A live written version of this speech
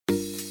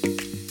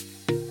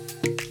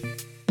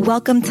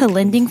Welcome to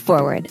Lending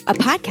Forward, a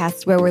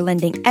podcast where we're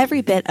lending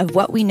every bit of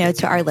what we know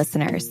to our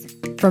listeners.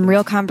 From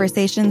real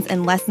conversations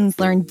and lessons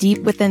learned deep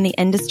within the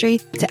industry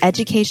to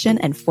education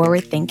and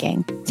forward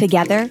thinking.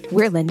 Together,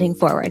 we're lending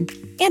forward.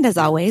 And as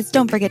always,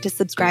 don't forget to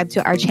subscribe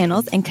to our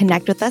channels and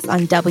connect with us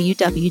on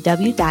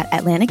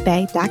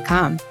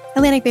www.atlanticbay.com.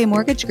 Atlantic Bay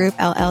Mortgage Group,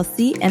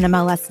 LLC,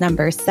 NMLS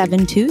number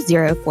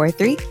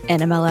 72043,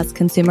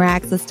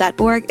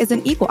 NMLSconsumeraccess.org is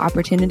an equal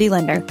opportunity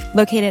lender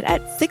located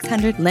at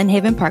 600 Lynn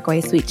Haven Parkway,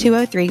 Suite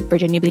 203,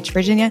 Virginia Beach,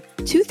 Virginia,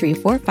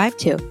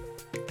 23452.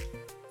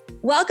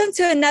 Welcome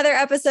to another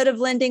episode of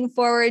Lending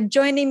Forward.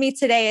 Joining me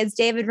today is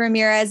David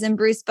Ramirez and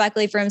Bruce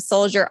Buckley from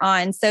Soldier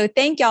On. So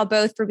thank y'all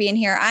both for being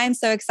here. I'm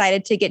so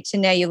excited to get to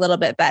know you a little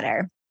bit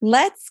better.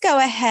 Let's go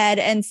ahead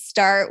and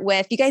start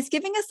with you guys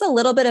giving us a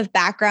little bit of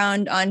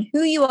background on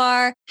who you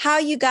are, how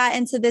you got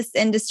into this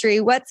industry,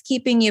 what's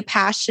keeping you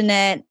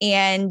passionate.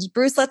 And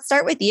Bruce, let's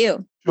start with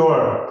you.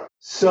 Sure.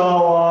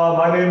 So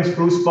my name is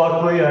Bruce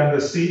Buckley. I'm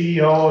the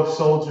CEO of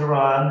Soldier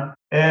On,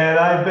 and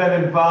I've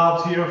been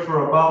involved here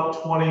for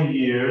about 20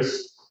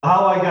 years.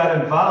 How I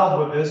got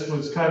involved with this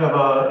was kind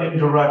of an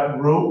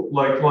indirect route,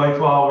 like life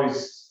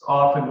always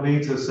often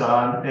leads us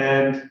on.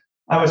 And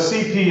I'm a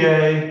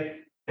CPA.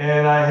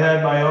 And I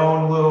had my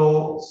own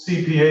little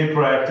CPA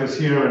practice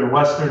here in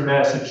Western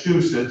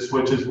Massachusetts,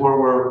 which is where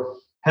we're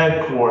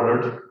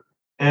headquartered,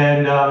 and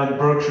in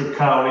Berkshire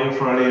County,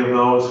 for any of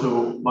those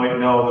who might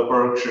know the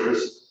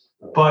Berkshires.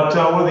 But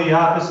we're the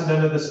opposite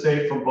end of the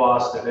state from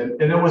Boston.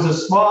 And it was a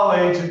small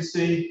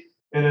agency,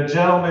 and a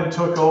gentleman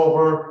took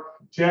over,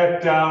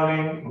 Jack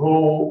Downing,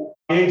 who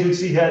the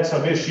agency had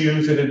some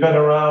issues. It had been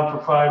around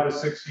for 5 or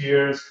 6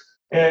 years.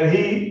 And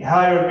he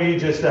hired me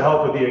just to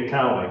help with the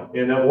accounting.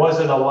 And there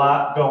wasn't a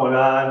lot going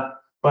on,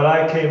 but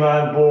I came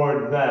on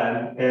board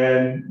then.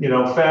 And,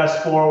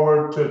 fast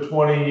forward to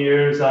 20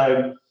 years,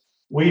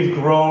 we've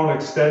grown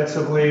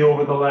extensively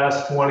over the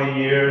last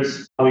 20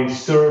 years. We've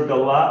served a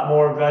lot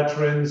more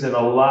veterans in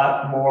a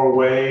lot more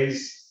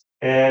ways,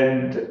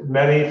 and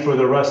many for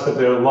the rest of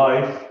their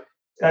life.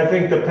 I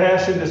think the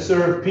passion to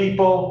serve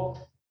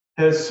people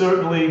has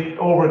certainly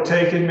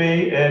overtaken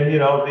me. And,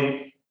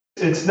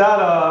 it's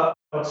not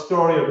a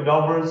story of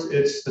numbers.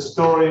 It's the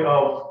story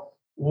of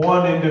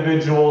one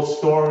individual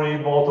story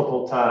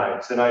multiple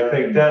times. And I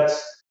think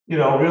that's,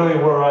 really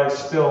where I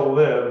still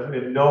live,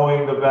 in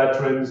knowing the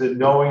veterans and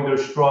knowing their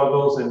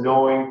struggles and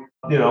knowing,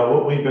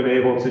 what we've been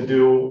able to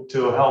do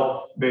to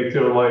help make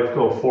their life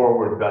go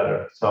forward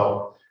better.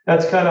 So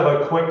that's kind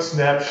of a quick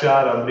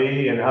snapshot of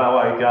me and how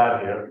I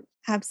got here.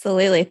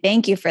 Absolutely.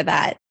 Thank you for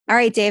that. All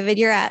right, David,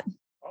 you're up.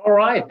 All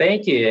right.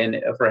 Thank you.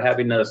 And for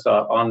having us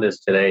on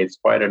this today. It's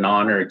quite an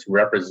honor to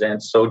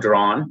represent Soldier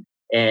On.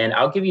 And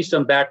I'll give you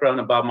some background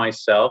about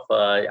myself.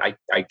 I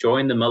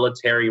joined the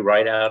military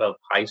right out of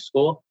high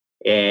school.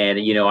 And,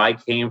 I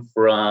came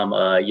from,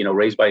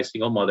 raised by a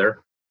single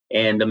mother.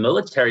 And the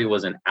military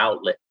was an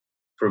outlet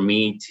for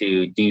me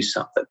to do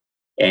something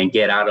and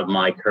get out of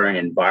my current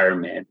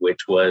environment,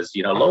 which was,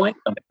 low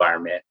income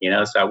environment,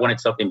 so I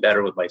wanted something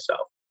better with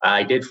myself.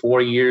 I did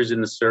 4 years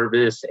in the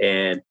service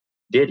and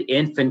did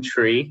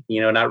infantry,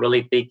 not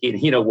really thinking,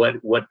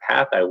 what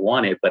path I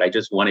wanted, but I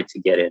just wanted to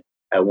get in.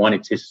 I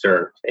wanted to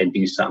serve and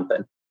do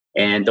something.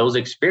 And those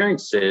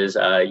experiences,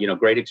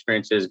 great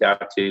experiences,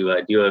 got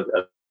to do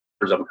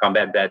I'm a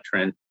combat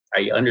veteran.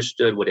 I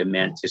understood what it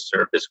meant to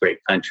serve this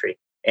great country.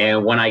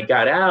 And when I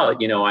got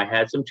out, I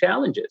had some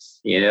challenges.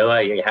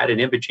 I had an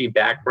infantry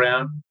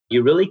background.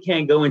 You really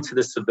can't go into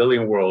the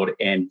civilian world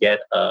and get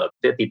a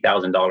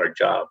 $50,000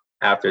 job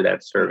after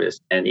that service.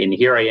 And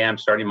here I am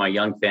starting my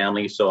young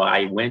family. So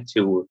I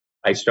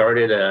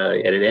started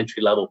at an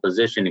entry-level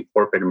position in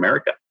corporate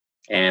America.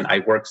 And I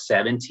worked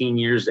 17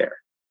 years there.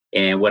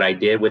 And what I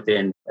did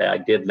I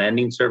did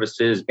lending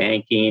services,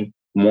 banking,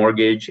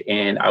 mortgage,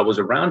 and I was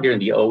around during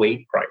the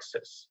 2008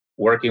 crisis,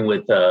 working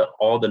with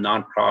all the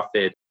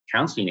nonprofit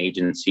counseling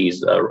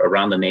agencies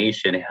around the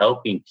nation,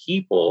 helping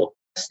people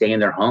stay in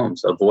their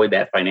homes, avoid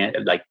that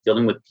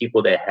dealing with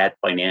people that had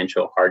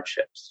financial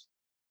hardships,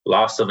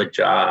 loss of a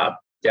job,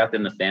 death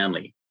in the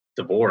family,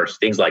 divorce,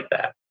 things like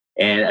that.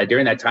 And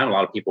during that time, a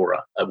lot of people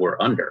were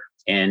under.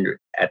 And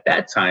at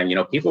that time,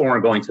 people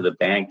weren't going to the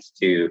banks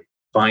to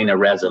find a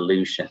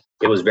resolution.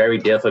 It was very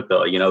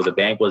difficult. The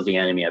bank was the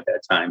enemy at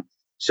that time.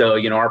 So,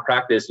 our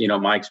practice,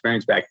 my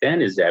experience back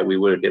then is that we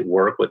would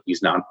work with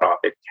these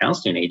nonprofit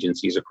counseling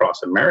agencies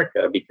across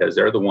America because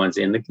they're the ones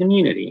in the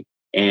community.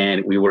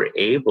 And we were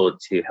able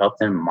to help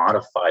them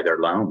modify their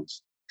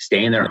loans,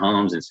 stay in their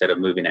homes instead of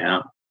moving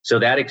out. So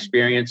that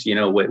experience,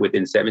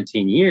 within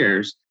 17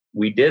 years,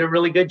 we did a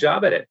really good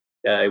job at it.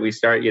 We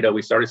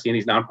started seeing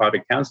these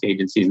nonprofit counseling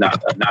agencies not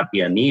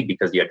be a need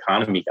because the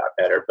economy got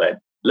better. But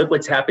look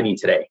what's happening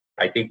today.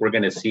 I think we're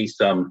going to see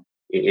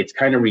it's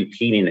kind of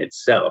repeating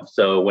itself.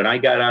 So when I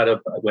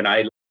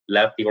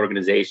left the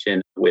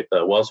organization with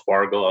Wells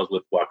Fargo, I was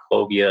with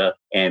Wachovia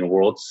and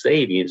World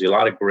Savings, a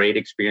lot of great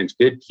experience,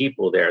 good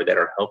people there that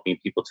are helping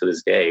people to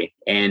this day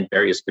and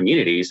various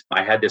communities.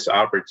 I had this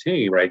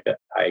opportunity, right? That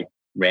I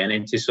ran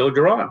into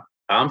Soldier On.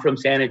 I'm from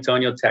San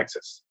Antonio,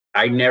 Texas.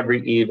 I never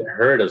even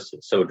heard of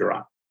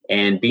Sojourn.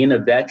 And being a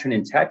veteran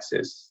in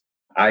Texas,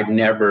 I've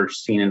never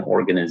seen an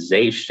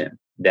organization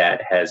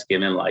that has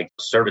given like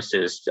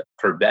services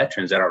for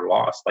veterans that are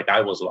lost. Like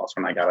I was lost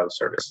when I got out of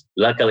service.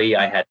 Luckily,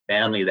 I had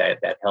family that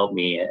helped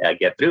me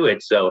get through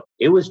it. So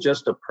it was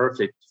just a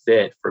perfect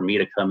fit for me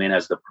to come in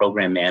as the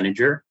program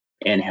manager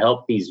and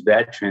help these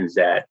veterans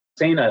that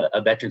saying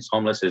a veteran's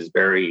homeless is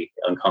very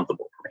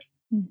uncomfortable for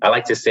me. I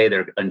like to say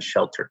they're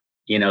unsheltered.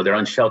 They're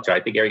unsheltered. I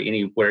think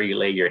anywhere you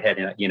lay your head,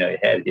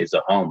 head is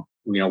a home.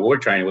 What we're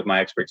trying with my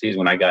expertise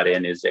when I got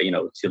in is,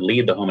 to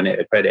lead the home and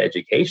accredited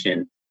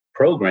education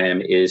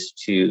program is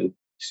to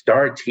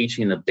start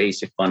teaching the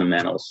basic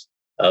fundamentals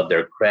of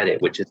their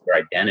credit, which is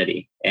their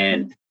identity.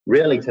 And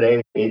really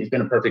today, it's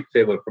been a perfect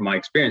fit for my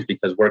experience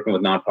because working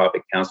with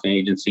nonprofit counseling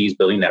agencies,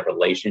 building that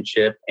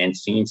relationship and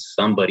seeing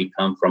somebody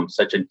come from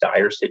such a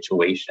dire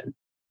situation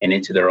and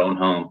into their own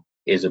home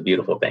is a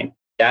beautiful thing.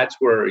 That's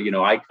where,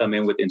 I come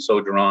in within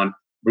Sojourn.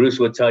 Bruce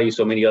would tell you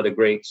so many other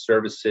great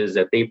services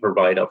that they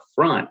provide up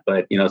front,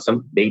 but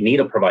they need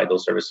to provide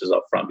those services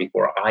up front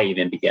before I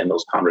even begin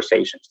those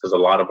conversations because a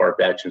lot of our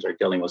veterans are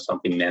dealing with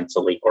something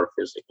mentally or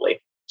physically.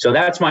 So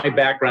that's my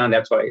background.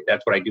 That's what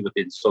I do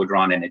within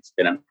Sojourn, and it's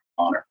been an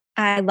honor.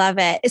 I love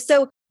it.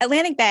 So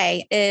Atlantic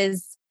Bay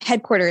is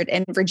headquartered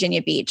in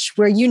Virginia Beach,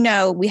 where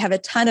we have a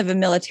ton of a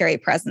military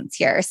presence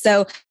here.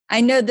 So I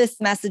know this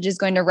message is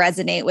going to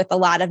resonate with a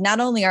lot of not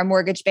only our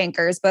mortgage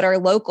bankers, but our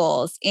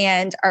locals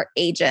and our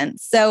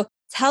agents. So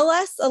tell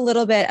us a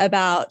little bit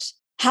about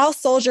how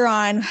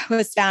Sojourn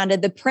was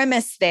founded, the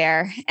premise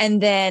there,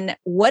 and then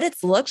what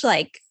it's looked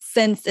like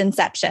since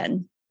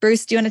inception.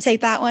 Bruce, do you want to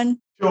take that one?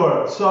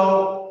 Sure.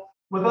 So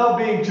without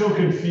being too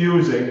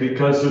confusing,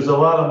 because there's a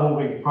lot of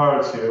moving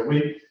parts here,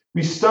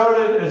 we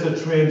started as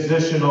a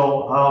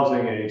transitional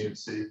housing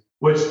agency,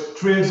 which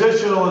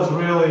transitional is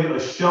really a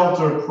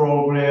shelter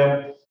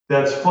program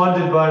that's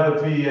funded by the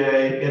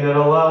VA, and it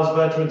allows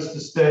veterans to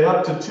stay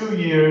up to 2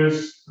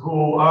 years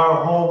who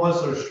are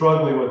homeless or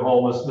struggling with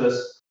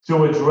homelessness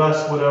to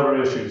address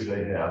whatever issues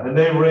they have. And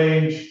they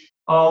range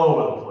all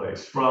over the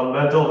place, from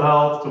mental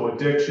health to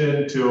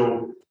addiction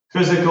to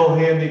physical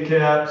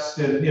handicaps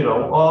and,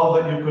 all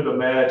that you could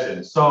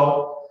imagine.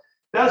 So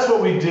that's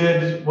what we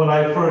did when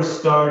I first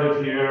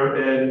started here.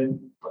 And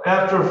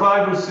after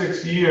 5 or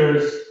 6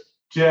 years,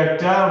 Jack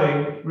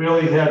Downing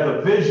really had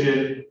the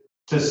vision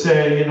to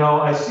say,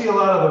 I see a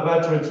lot of the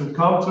veterans who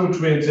come through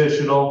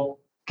transitional,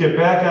 get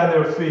back on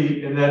their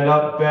feet, and then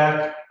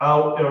back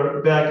out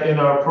or back in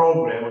our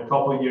program a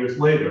couple of years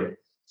later.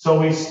 So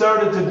we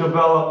started to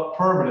develop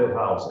permanent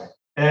housing.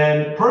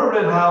 And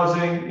permanent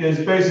housing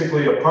is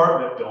basically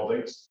apartment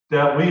buildings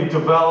that we've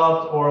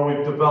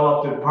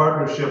developed in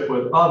partnership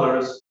with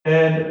others.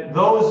 And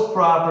those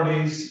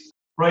properties,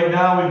 right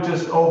now we've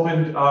just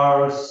opened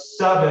our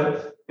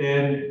 7th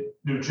in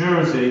New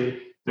Jersey.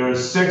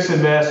 There's 6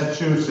 in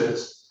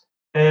Massachusetts.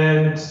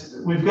 And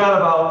we've got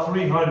about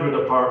 300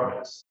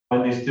 apartments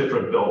in these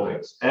different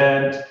buildings.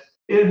 And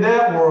in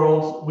that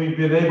world, we've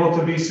been able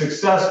to be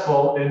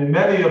successful, and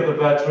many of the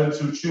veterans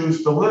who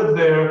choose to live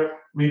there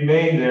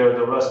remain there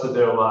the rest of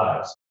their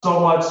lives. So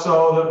much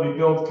so that we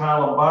build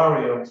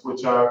columbariums,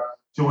 which are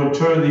to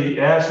inter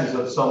the ashes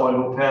of someone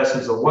who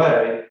passes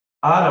away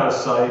on our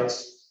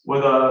sites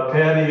with a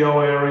patio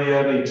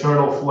area, an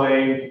eternal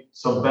flame,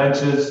 some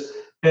benches,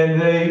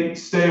 and they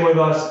stay with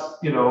us,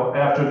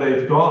 after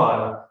they've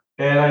gone.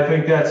 And I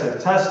think that's a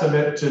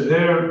testament to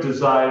their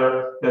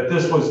desire that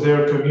this was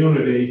their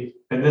community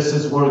and this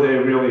is where they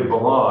really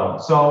belong.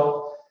 So,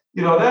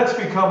 that's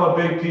become a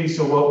big piece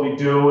of what we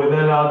do. And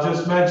then I'll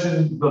just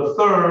mention the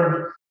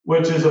third,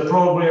 which is a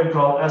program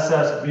called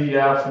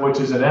SSVF, which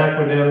is an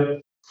acronym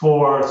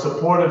for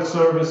Supportive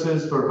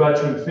Services for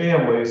Veteran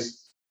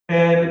Families.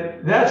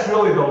 And that's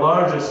really the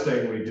largest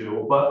thing we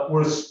do, but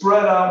we're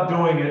spread out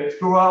doing it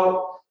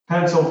throughout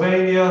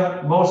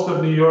Pennsylvania, most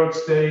of New York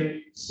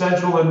State,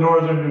 central and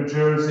northern New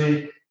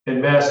Jersey,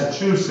 and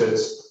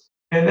Massachusetts.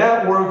 And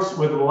that works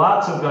with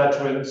lots of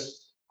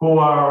veterans who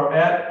are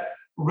at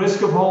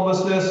risk of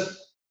homelessness,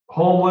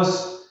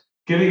 homeless,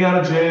 getting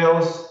out of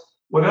jails,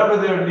 whatever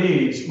their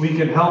needs, we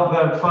can help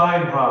them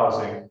find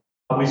housing.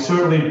 We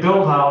certainly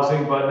build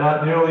housing, but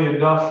not nearly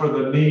enough for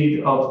the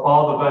need of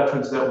all the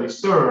veterans that we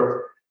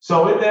serve.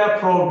 So in that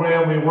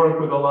program, we work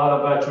with a lot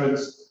of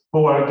veterans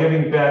who are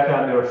getting back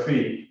on their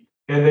feet.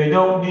 And they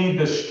don't need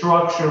the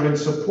structure and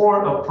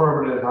support of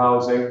permanent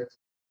housing,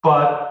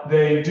 but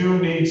they do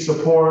need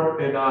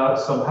support and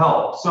some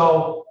help.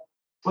 So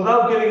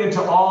without getting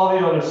into all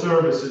the other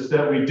services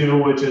that we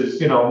do, which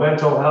is,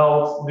 mental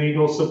health,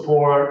 legal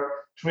support,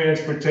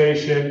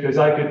 transportation, because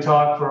I could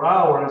talk for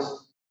hours,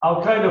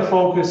 I'll kind of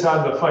focus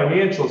on the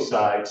financial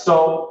side.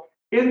 So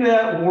in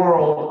that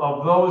world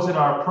of those in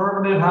our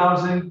permanent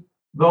housing,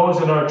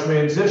 those in our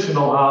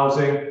transitional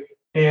housing,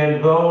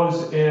 and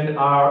those in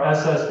our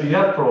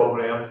SSVF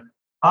program,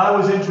 I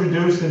was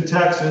introduced in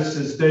Texas,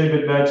 as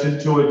David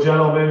mentioned, to a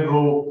gentleman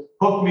who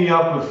hooked me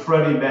up with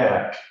Freddie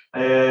Mac.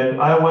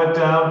 And I went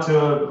down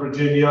to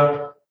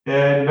Virginia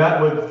and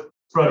met with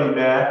Freddie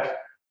Mac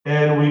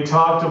And we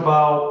talked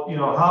about,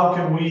 how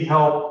can we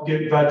help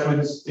get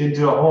veterans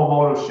into home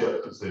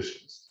ownership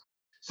positions?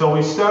 So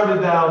we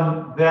started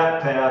down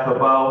that path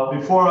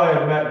before I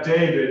had met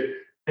David,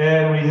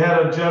 and we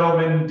had a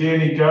gentleman,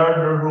 Danny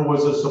Gardner, who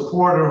was a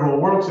supporter who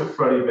works at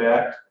Freddie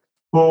Mac,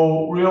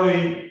 who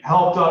really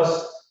helped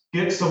us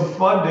get some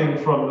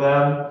funding from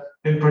them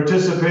and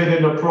participate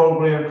in a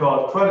program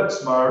called Credit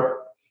Smart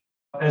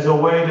as a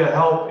way to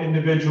help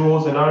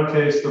individuals, in our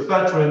case, the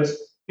veterans,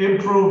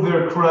 improve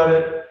their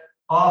credit,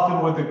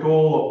 often with the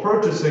goal of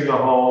purchasing a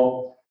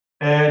home.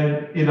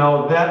 And,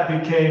 that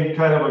became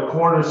kind of a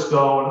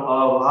cornerstone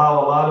of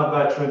how a lot of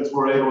veterans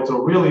were able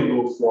to really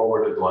move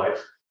forward in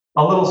life.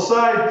 A little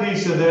side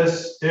piece of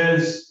this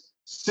is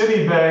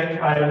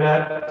Citibank. I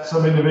met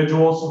some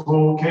individuals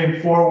who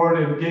came forward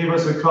and gave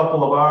us a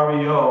couple of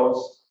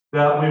REOs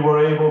that we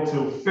were able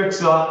to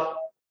fix up.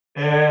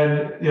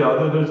 And,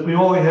 we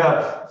only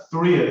have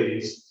 3 of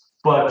these,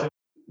 but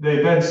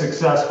they've been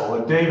successful.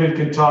 And David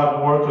can talk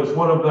more because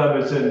one of them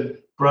is in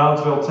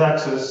Brownsville,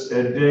 Texas.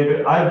 And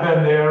I've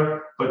been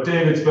there, but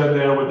David's been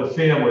there with the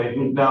family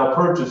who've now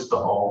purchased the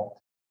home.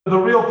 The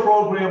real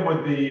program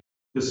with the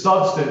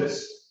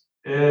substance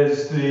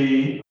is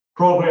the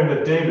program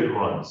that David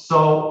runs.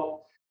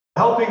 So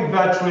helping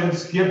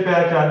veterans get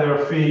back on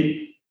their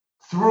feet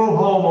through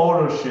home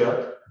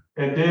ownership.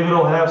 And David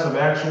will have some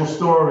actual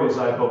stories,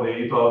 I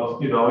believe,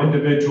 of,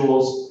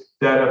 individuals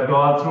that have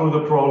gone through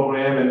the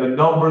program and the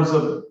numbers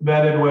of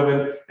men and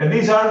women. And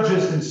these aren't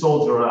just in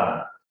Soldier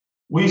On.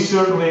 We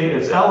certainly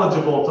is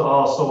eligible to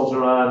all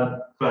Soldier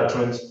On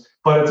veterans,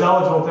 but it's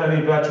eligible to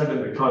any veteran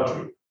in the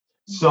country.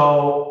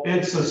 So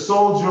it's a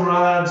Soldier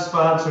On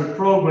sponsored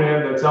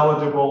program that's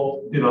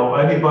eligible,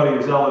 anybody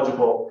is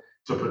eligible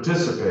to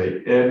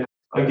participate. And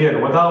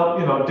again,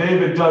 without,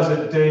 David does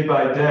it day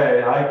by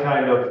day. I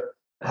kind of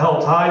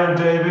helped hire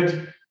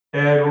David,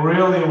 and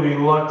really we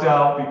lucked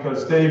out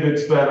because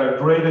David's been a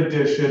great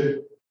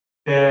addition.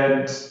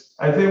 And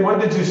I think, when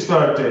did you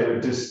start,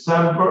 David?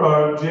 December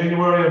or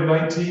January of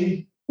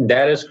 19?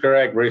 That is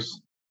correct,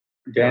 Bruce.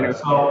 January.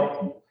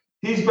 So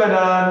he's been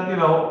on,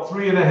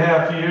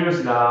 3.5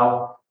 years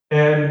now.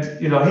 And,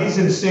 he's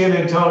in San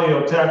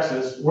Antonio,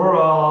 Texas. We're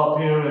all up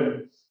here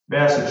in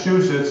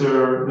Massachusetts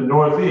or the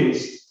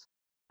Northeast.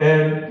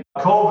 And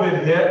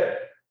COVID hit.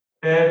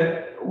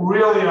 And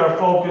really our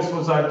focus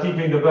was on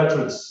keeping the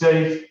veterans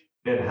safe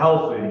and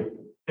healthy.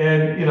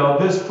 And,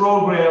 this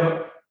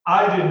program,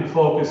 I didn't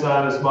focus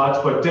on as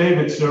much, but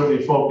David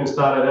certainly focused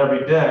on it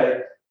every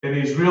day. And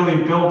he's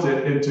really built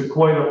it into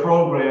quite a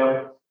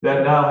program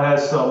that now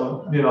has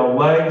some,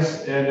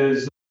 legs and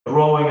is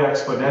growing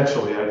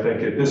exponentially, I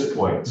think, at this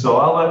point. So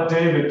I'll let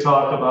David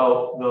talk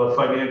about the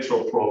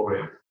financial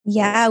program.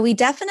 Yeah, we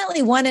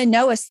definitely want to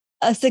know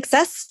a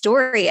success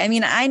story. I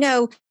mean, I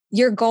know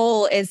your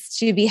goal is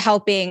to be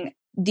helping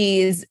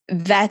these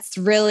vets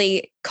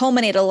really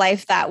culminate a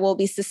life that will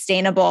be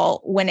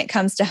sustainable when it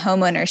comes to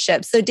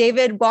homeownership. So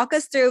David, walk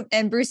us through,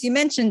 and Bruce, you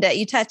mentioned it,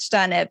 you touched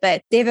on it,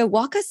 but David,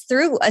 walk us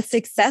through a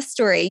success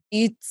story.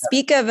 You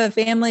speak of a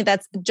family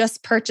that's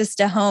just purchased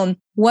a home.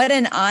 What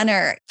an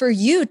honor for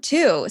you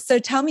too. So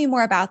tell me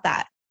more about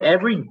that.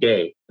 Every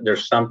day,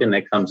 there's something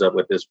that comes up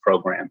with this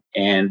program.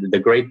 And the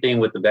great thing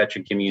with the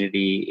veteran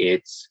community,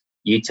 it's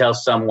you tell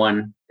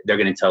someone, they're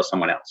going to tell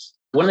someone else.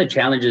 One of the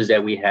challenges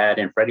that we had,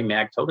 and Freddie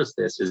Mac told us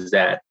this, is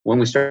that when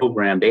we started the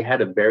program, they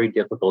had a very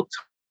difficult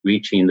time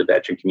reaching the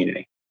veteran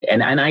community.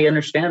 And I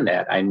understand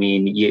that. I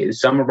mean,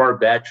 some of our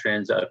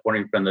veterans,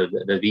 according from the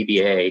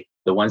VBA,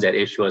 the ones that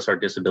issue us our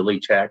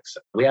disability checks,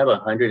 we have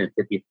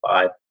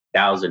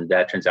 155,000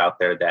 veterans out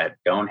there that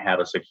don't have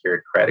a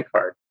secured credit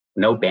card,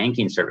 no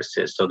banking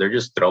services. So they're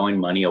just throwing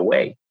money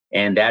away.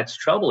 And that's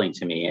troubling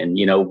to me. And,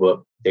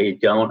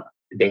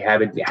 they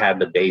haven't had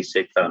the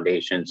basic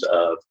foundations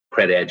of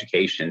credit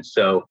education.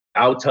 So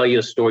I'll tell you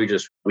a story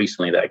just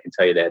recently that I can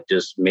tell you that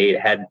just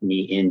had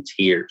me in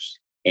tears.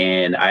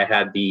 And I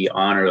had the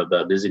honor of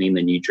visiting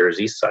the New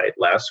Jersey site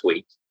last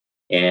week.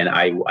 And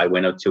I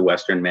went up to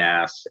Western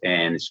Mass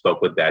and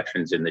spoke with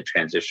veterans in the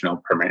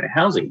transitional permanent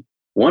housing.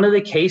 One of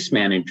the case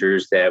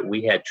managers that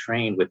we had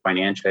trained with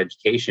financial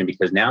education,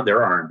 because now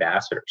they're our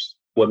ambassadors.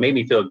 What made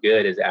me feel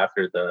good is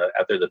after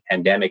the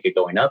pandemic and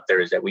going up there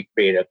is that we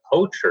created a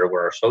culture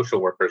where our social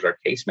workers, our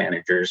case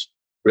managers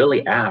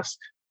really asked,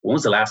 when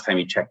was the last time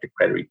you checked your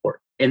credit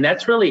report? And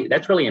that's really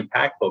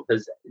impactful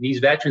because these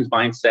veterans'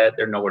 mindset,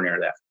 they're nowhere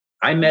near that.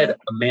 I met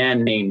a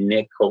man named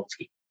Nick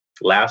Colte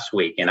last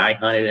week, and I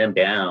hunted him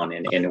down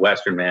in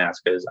Western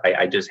Mass because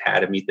I just had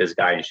to meet this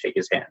guy and shake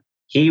his hand.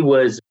 He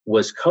was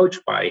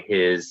coached by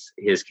his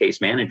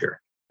case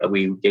manager.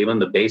 We gave him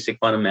the basic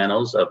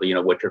fundamentals of,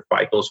 what your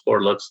FICO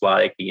score looks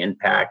like, the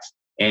impacts.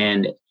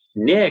 And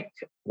Nick,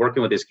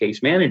 working with his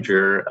case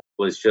manager,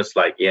 was just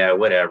like, yeah,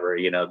 whatever.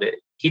 He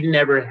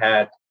never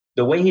had,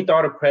 the way he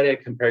thought of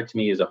credit compared to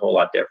me is a whole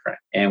lot different.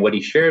 And what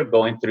he shared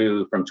going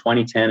through from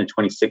 2010 to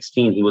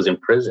 2016, he was in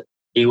prison.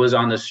 He was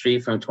on the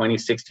street from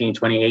 2016,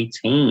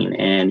 2018,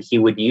 and he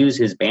would use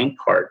his bank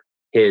card,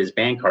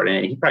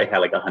 and he probably had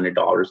like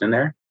 $100 in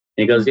there.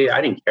 And he goes, yeah,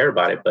 I didn't care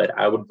about it, but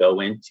I would go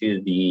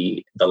into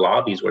the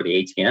lobbies where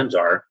the ATMs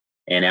are.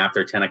 And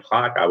after 10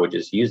 o'clock, I would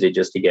just use it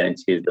just to get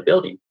into the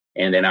building.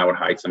 And then I would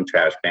hide some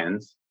trash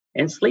cans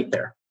and sleep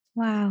there.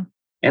 Wow.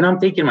 And I'm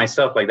thinking to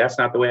myself, like, that's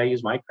not the way I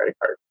use my credit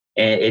card.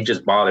 And it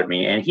just bothered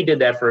me. And he did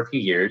that for a few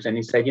years. And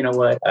he said, you know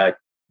what? I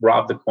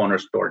robbed the corner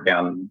store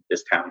down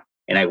this town.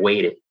 And I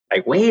waited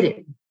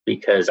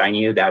because I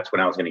knew that's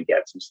when I was going to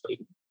get some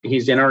sleep.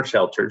 He's in our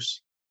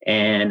shelters.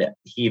 And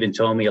he even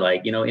told me,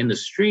 like, in the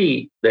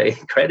street, the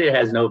credit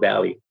has no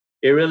value.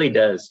 It really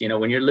does.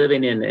 When you're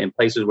living in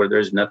places where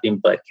there's nothing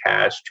but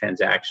cash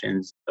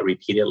transactions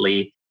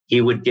repeatedly,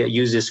 he would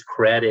use this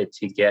credit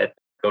to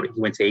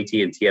he went to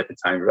AT&T at the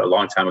time, a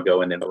long time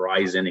ago, and then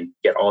Verizon, and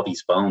get all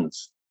these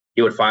phones.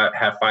 He would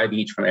have 5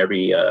 each from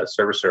every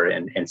servicer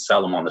and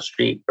sell them on the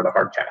street for the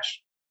hard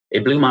cash.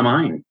 It blew my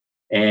mind.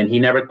 And he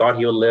never thought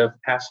he would live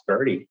past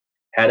 30.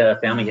 Had a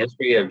family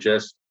history of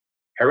just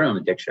heroin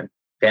addiction.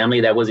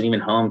 Family that wasn't even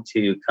home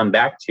to come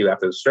back to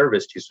after the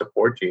service to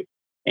support you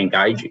and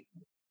guide you.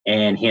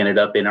 And he ended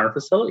up in our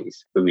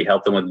facilities. We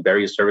helped him with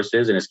various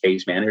services. And his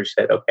case manager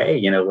said, okay,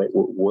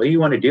 what do you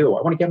want to do?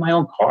 I want to get my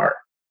own car.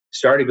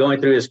 Started going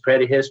through his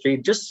credit history,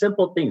 just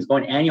simple things,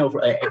 going annual,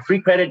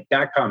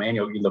 freecredit.com,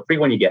 annual, the free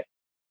one you get.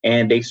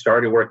 And they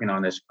started working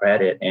on this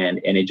credit. And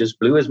it just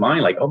blew his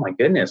mind, like, oh my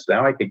goodness,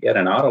 now I could get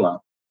an auto loan.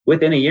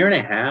 Within a year and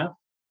a half,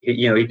 he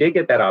did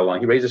get that auto loan.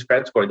 He raised his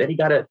credit score. Then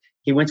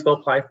he went to go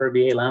apply for a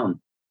VA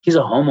loan. He's a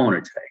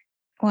homeowner today.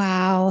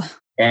 Wow.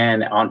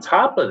 And on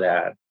top of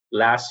that,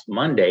 last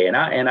Monday, and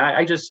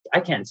I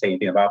can't say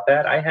anything about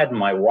that. I had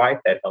my wife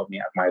that helped me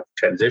out my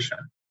transition,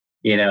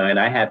 and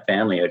I had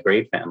family, a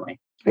great family,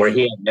 where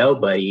he had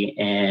nobody.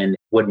 And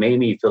what made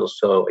me feel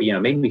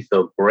made me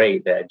feel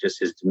great, that just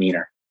his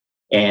demeanor.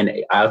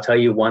 And I'll tell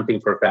you one thing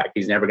for a fact,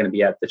 he's never going to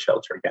be at the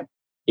shelter again.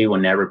 He will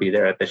never be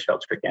there at the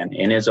shelter again.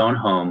 In his own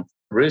home,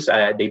 Bruce,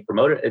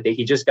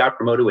 he just got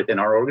promoted within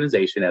our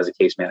organization as a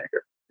case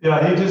manager.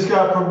 Yeah, he just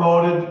got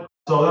promoted.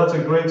 So that's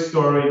a great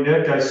story,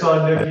 Nick. I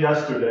saw Nick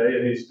yesterday,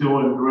 and he's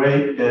doing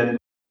great. And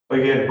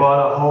again,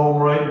 bought a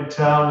home right in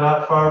town,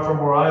 not far from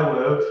where I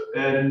live.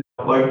 And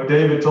like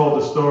David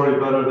told the story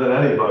better than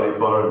anybody,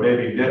 but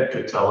maybe Nick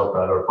could tell it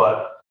better.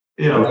 But,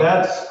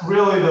 that's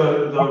really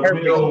the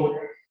real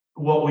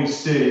what we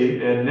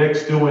see. And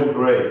Nick's doing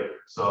great.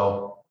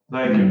 So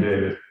thank you,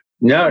 David.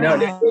 No,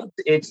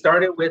 it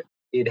started with,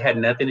 it had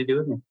nothing to do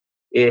with me.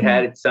 It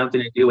had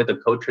something to do with the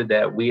culture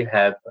that we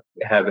have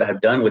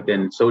done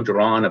within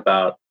Sojourn,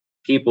 about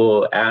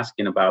people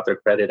asking about their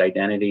credit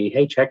identity.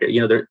 Hey, check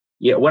it.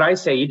 What I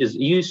say,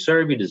 you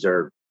serve, you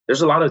deserve.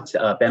 There's a lot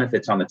of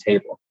benefits on the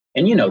table,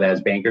 and that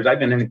as bankers, I've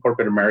been in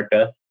corporate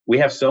America. We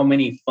have so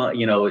many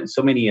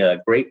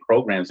great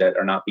programs that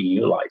are not being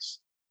utilized.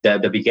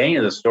 The beginning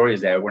of the story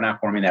is that we're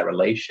not forming that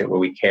relationship where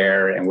we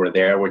care and we're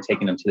there. We're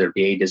taking them to their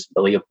VA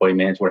disability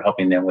appointments. We're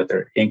helping them with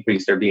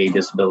increase their VA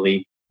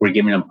disability. We're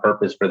giving them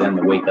purpose for them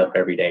to wake up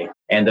every day.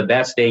 And the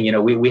best thing,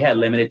 we had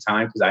limited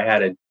time because I had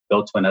to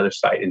go to another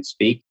site and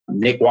speak.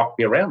 Nick walked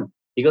me around.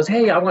 He goes,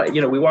 hey,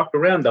 we walked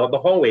around the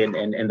hallway,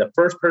 and the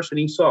first person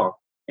he saw,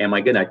 and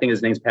my goodness, I think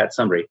his name's Pat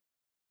Sunbury.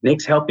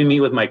 Nick's helping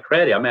me with my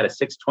credit. I'm at a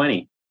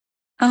 620.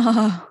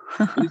 Oh,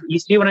 you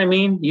see what I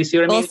mean? You see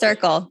what I mean? Full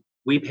circle.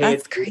 We pay.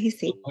 That's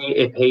crazy.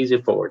 It pays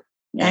it forward.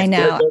 I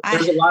know.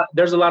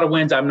 There's a lot of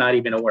wins I'm not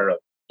even aware of.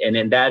 And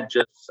then can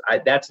I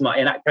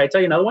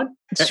tell you another one?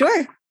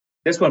 Sure.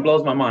 This one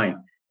blows my mind.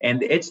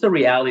 And it's the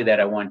reality that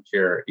I want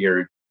your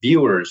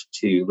viewers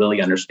to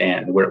really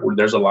understand. Where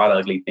there's a lot of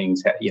ugly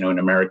things, in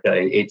America.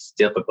 It's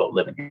difficult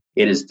living here.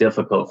 It is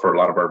difficult for a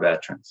lot of our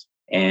veterans.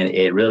 And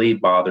it really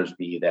bothers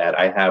me that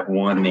I have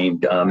one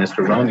named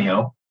Mr.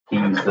 Romeo.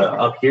 He's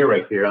up here,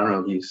 right here. I don't know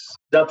if he's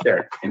up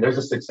there. And there's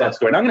a success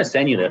story. And I'm going to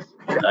send you this,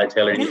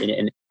 Taylor.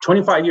 In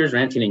 25 years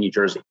renting in New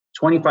Jersey.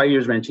 25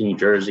 years renting in New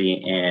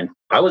Jersey. And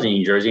I was in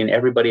New Jersey, and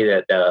everybody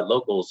that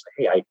locals,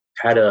 hey, I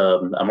had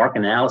a market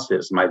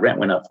analysis. My rent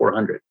went up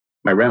 400.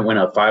 My rent went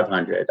up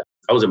 500.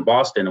 I was in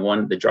Boston, and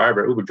Uber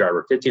driver,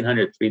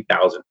 1,500,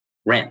 3,000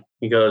 rent.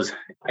 He goes,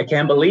 I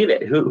can't believe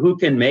it. Who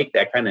can make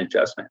that kind of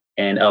adjustment?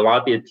 And a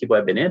lot of people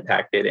have been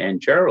impacted, and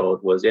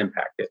Gerald was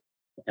impacted.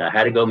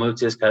 Had to go move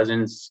to his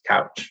cousin's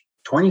couch.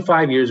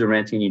 25 years of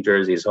renting in New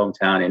Jersey, his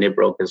hometown, and it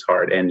broke his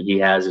heart. And he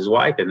has his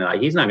wife, and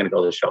he's not going to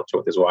go to the shelter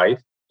with his wife.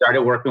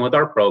 Started working with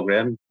our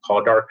program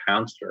called our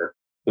counselor,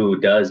 who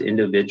does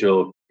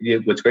individual.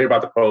 What's great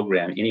about the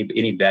program,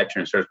 any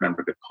veteran service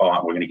member could call,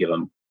 and we're going to give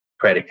them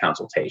credit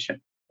consultation.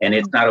 And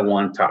it's not a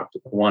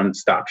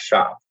one-stop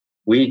shop.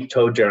 We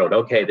told Gerald,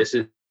 okay, this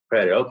is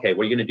credit. Okay,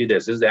 we're going to do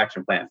this. This is the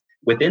action plan.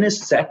 Within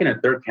his second or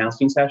third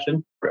counseling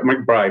session,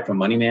 McBride from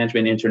Money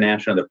Management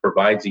International, that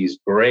provides these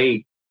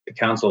great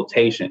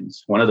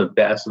consultations, one of the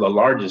best, the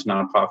largest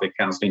nonprofit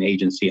counseling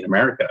agency in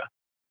America,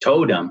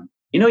 told him,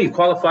 you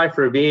qualify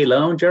for a VA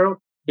loan, Gerald?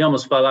 He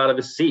almost fell out of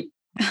his seat.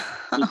 He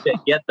said,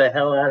 get the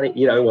hell out of it.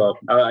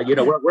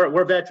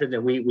 We're veterans,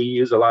 and we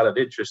use a lot of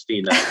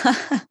interesting,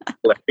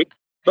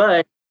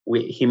 but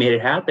he made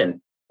it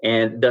happen.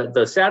 And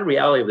the sad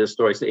reality of this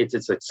story, it's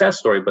a success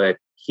story, but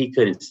he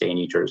couldn't stay in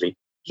New Jersey.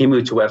 He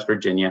moved to West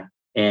Virginia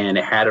and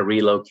had to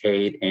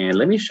relocate. And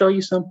let me show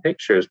you some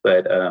pictures.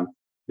 But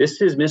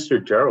this is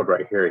Mr. Gerald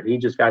right here. He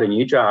just got a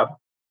new job.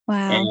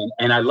 Wow.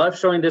 And I love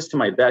showing this to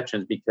my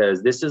veterans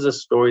because this is a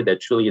story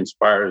that truly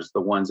inspires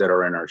the ones that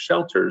are in our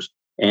shelters.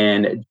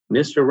 And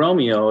Mr.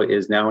 Romeo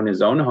is now in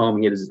his own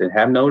home. He doesn't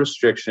have no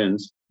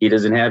restrictions. He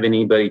doesn't have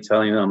anybody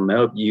telling him,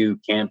 nope, you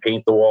can't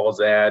paint the walls,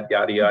 yada,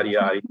 yada,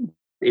 yada.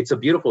 It's a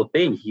beautiful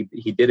thing.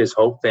 He did his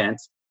whole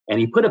fence and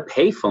he put a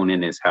payphone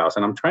in his house.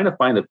 And I'm trying to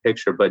find the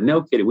picture, but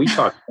no kidding. We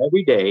talk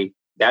every day.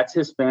 That's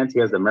his fence. He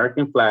has the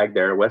American flag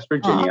there, West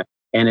Virginia.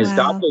 And his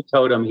doctor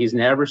told him he's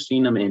never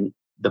seen him in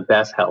the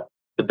best health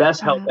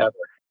ever.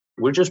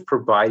 We're just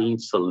providing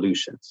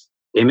solutions.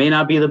 It may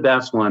not be the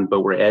best one,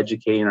 but we're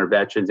educating our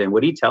veterans. And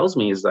what he tells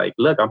me is like,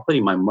 look, I'm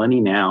putting my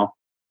money now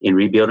in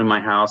rebuilding my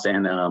house.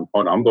 And hold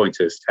on, I'm going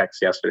to his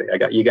text yesterday.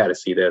 You got to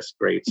see this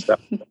great stuff.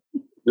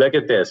 Look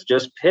at this,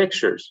 just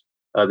pictures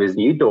of his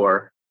new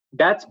door.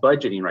 That's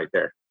budgeting right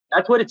there.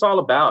 That's what it's all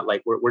about.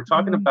 Like we're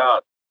talking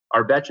about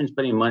our veterans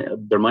putting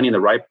their money in the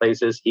right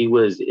places. He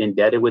was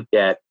indebted with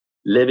debt,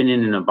 living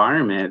in an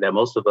environment that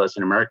most of us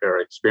in America are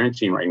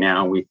experiencing right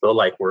now. We feel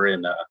like we're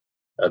in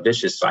a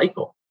vicious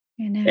cycle.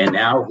 And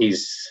now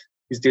he's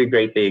doing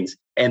great things.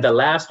 And the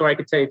last story I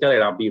could tell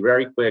you, I'll be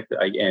very quick.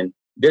 And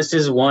this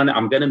is one,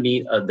 I'm going to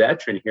meet a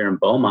veteran here in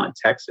Beaumont,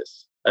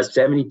 Texas, a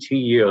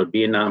 72-year-old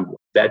Vietnam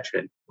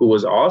veteran who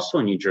was also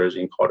in New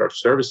Jersey and called our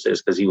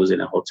services because he was in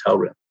a hotel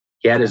room.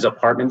 He had his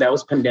apartment that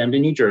was condemned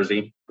in New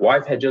Jersey.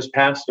 Wife had just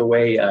passed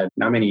away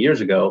not many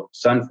years ago.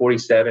 Son,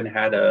 47,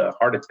 had a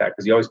heart attack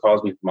because he always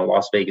calls me from a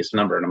Las Vegas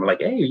number. And I'm like,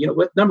 hey,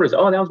 what number is it?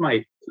 Oh, that was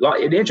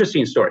an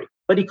interesting story.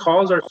 But he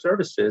calls our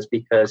services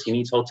because he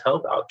needs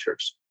hotel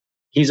vouchers.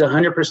 He's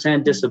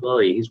 100%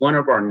 disability. He's one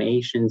of our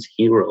nation's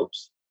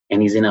heroes.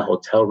 And he's in a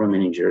hotel room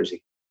in New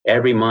Jersey.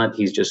 Every month,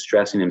 he's just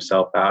stressing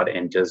himself out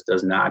and just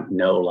does not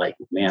know, like,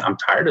 man, I'm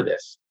tired of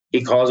this.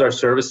 He calls our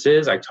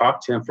services. I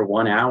talked to him for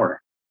 1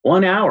 hour.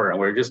 1 hour. And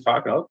we're just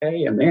talking,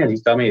 okay. And man,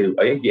 he's telling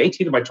me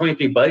 18 of my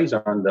 23 buddies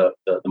are on the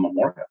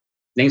memorial. His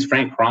name's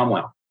Frank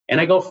Cromwell.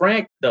 And I go,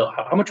 Frank,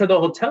 how much are the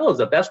hotels?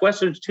 The Best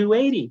Western's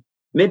 $280.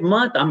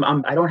 Mid-month,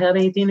 I don't have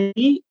anything to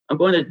eat. I'm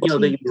going to,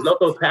 the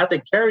local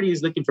Catholic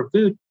Charities looking for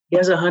food. He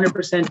has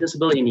 100%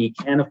 disability and he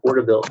can't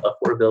afford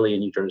affordability in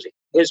New Jersey.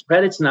 His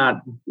credit's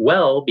not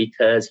well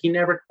because he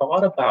never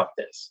thought about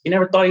this. He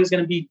never thought he was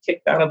going to be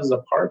kicked out of his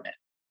apartment.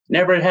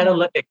 Never had a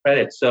look at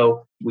credit.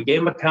 So we gave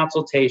him a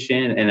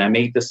consultation and I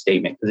made the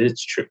statement because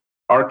it's true.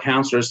 Our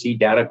counselors see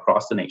data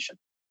across the nation.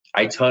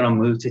 I told him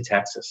move to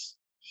Texas.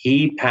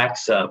 He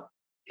packs up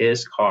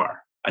his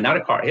car,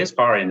 his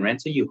car and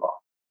rents a U-Haul.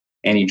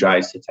 And he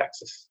drives to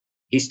Texas.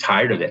 He's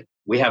tired of it.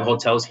 We have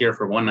hotels here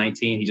for $119.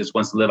 He just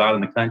wants to live out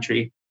in the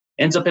country.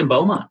 Ends up in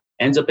Beaumont.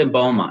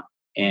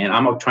 And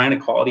I'm trying to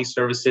call these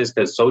services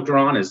because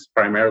Sojourn is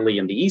primarily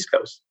in the East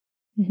Coast.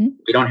 Mm-hmm.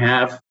 We don't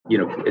have,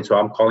 so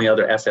I'm calling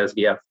other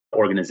SSVF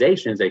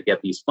organizations that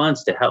get these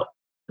funds to help.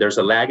 There's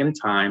a lag in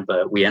time,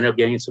 but we ended up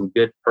getting some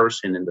good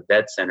person in the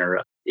vet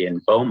center in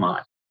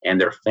Beaumont.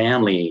 And their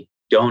family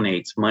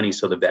donates money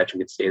so the veteran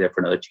could stay there for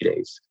another 2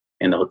 days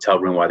in the hotel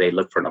room while they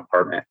look for an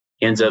apartment.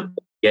 He ends up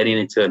getting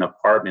into an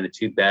apartment, a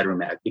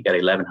 2-bedroom. He got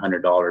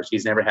 $1,100.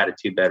 He's never had a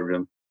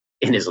 2-bedroom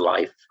in his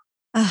life.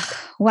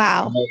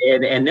 Wow.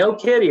 And no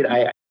kidding.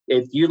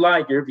 If you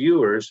like your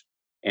viewers,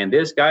 and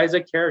this guy's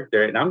a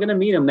character, and I'm going to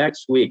meet him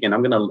next week, and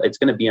it's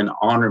going to be an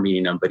honor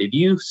meeting him. But if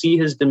you see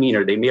his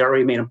demeanor, they may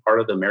already made him part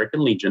of the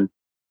American Legion.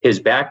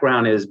 His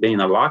background is being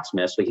a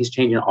locksmith, so he's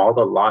changing all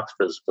the locks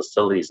for his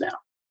facilities now.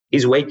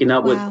 He's waking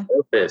up with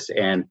purpose.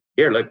 And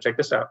here, check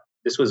this out.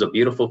 This was a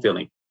beautiful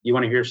feeling. You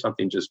want to hear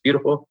something just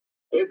beautiful?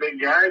 Hey,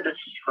 big guy, this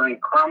is Frank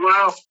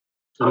Cromwell.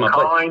 I'm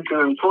calling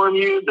to inform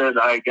you that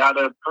I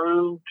got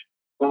approved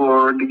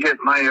to get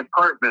my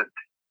apartment.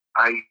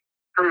 I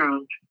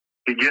approved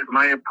to get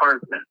my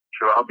apartment,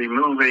 so I'll be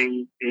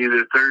moving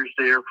either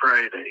Thursday or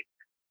Friday.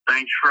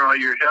 Thanks for all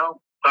your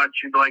help. Thought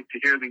you'd like to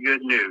hear the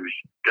good news.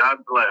 God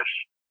bless.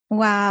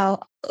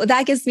 Wow.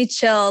 That gives me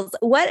chills.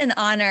 What an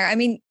honor. I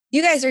mean,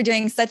 you guys are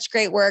doing such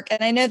great work.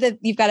 And I know that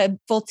you've got a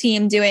full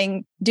team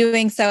doing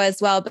so as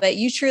well, but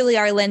you truly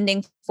are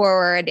lending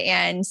forward.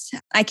 And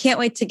I can't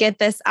wait to get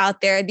this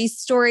out there. These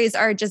stories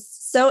are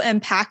just so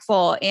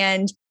impactful.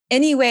 And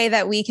any way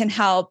that we can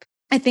help,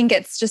 I think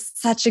it's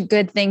just such a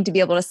good thing to be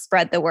able to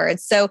spread the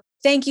word. So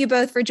thank you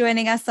both for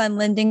joining us on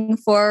Lending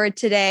Forward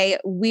today.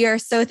 We are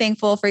so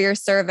thankful for your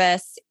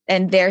service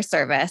and their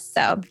service.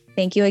 So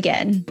thank you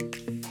again.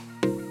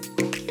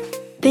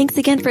 Thanks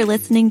again for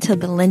listening to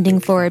the Lending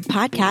Forward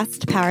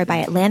podcast powered by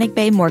Atlantic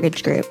Bay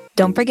Mortgage Group.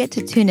 Don't forget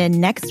to tune in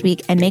next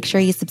week and make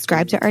sure you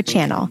subscribe to our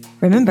channel.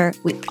 Remember,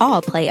 we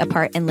all play a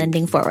part in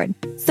lending forward.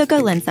 So go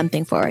lend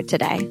something forward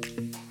today.